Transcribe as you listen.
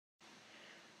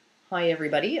Hi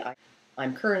everybody,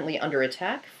 I'm currently under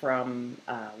attack from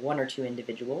one or two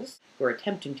individuals who are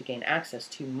attempting to gain access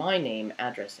to my name,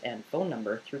 address, and phone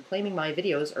number through claiming my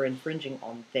videos are infringing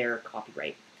on their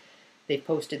copyright. They've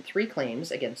posted 3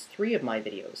 claims against 3 of my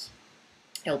videos.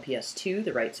 LPS 2,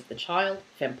 The Rights of the Child,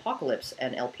 Fempocalypse,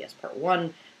 and LPS Part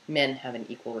 1, Men Have an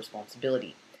Equal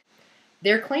Responsibility.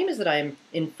 Their claim is that I am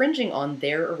infringing on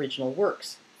their original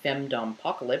works,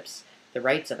 Femdompocalypse, The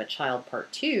Rights of a Child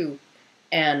Part 2,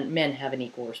 and Men Have an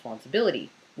Equal Responsibility,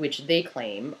 which they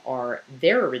claim are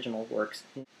their original works.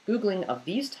 Googling of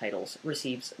these titles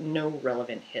receives no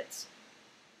relevant hits.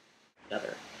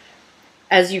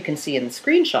 As you can see in the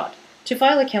screenshot, to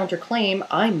file a counterclaim,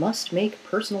 I must make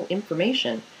personal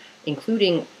information,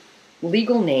 including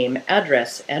legal name,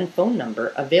 address, and phone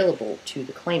number available to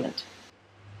the claimant.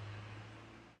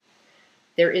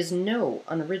 There is no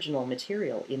unoriginal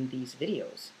material in these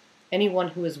videos. Anyone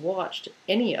who has watched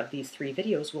any of these 3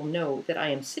 videos will know that I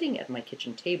am sitting at my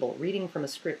kitchen table reading from a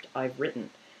script I've written.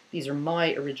 These are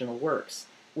my original works,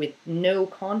 with no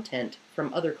content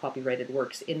from other copyrighted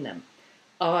works in them.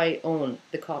 I own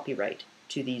the copyright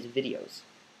to these videos.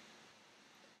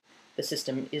 The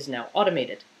system is now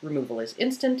automated, removal is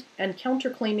instant, and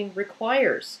counterclaiming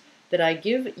requires that I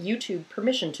give YouTube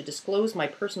permission to disclose my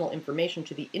personal information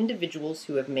to the individuals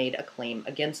who have made a claim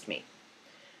against me.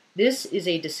 This is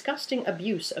a disgusting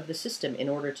abuse of the system in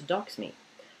order to dox me.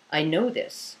 I know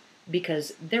this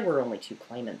because there were only 2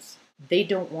 claimants. They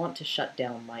don't want to shut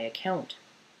down my account.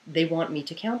 They want me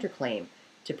to counterclaim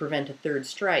to prevent a 3rd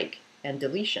strike and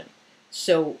deletion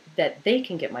so that they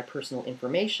can get my personal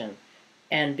information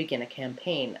and begin a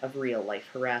campaign of real-life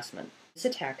harassment. This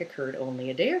attack occurred only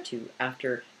a day or 2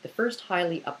 after the first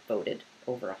highly upvoted,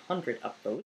 over 100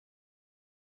 upvotes,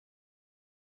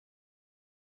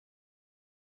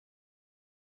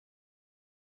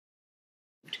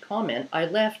 comment I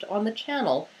left on the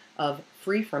channel of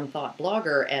free from thought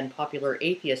blogger and popular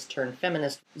atheist turned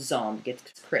feminist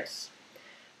ZOMGitscriss.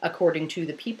 According to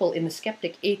the people in the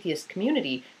Skeptic atheist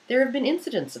community, there have been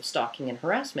incidents of stalking and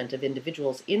harassment of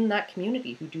individuals in that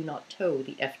community who do not toe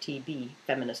the FTB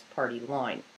Feminist Party line.